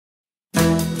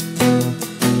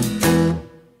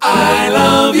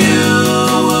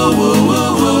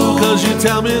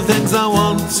tell me things I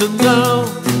want to know.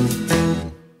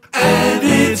 And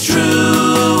it's true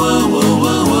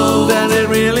that it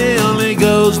really only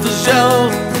goes to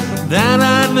show that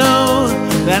I know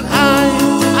that I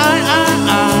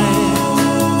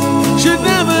should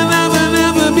never, never,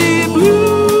 never be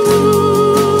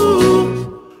blue.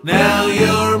 Now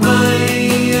you're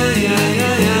mine,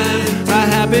 my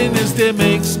happiness that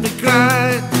makes me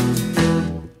cry.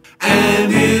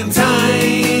 And in time,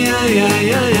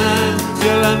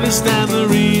 you'll understand the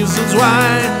reasons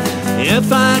why.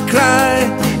 If I cry,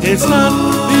 it's not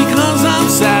because I'm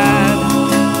sad,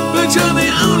 but you're the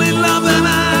only love that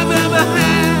I've ever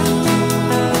had.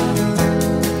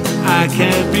 I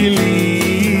can't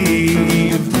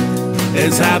believe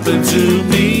it's happened to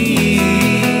me.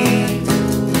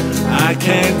 I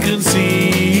can't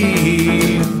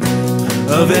conceive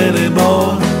of any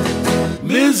more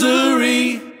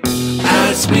misery.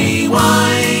 Ask me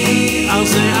why, I'll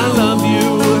say I love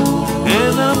you,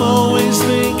 and I'm always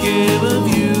thinking of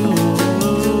you.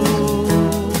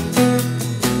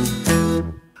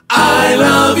 I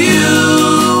love you,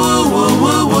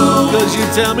 'cause you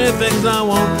tell me things I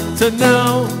want to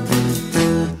know.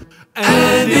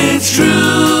 And it's true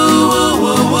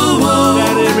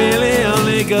that it really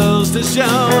only goes to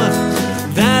show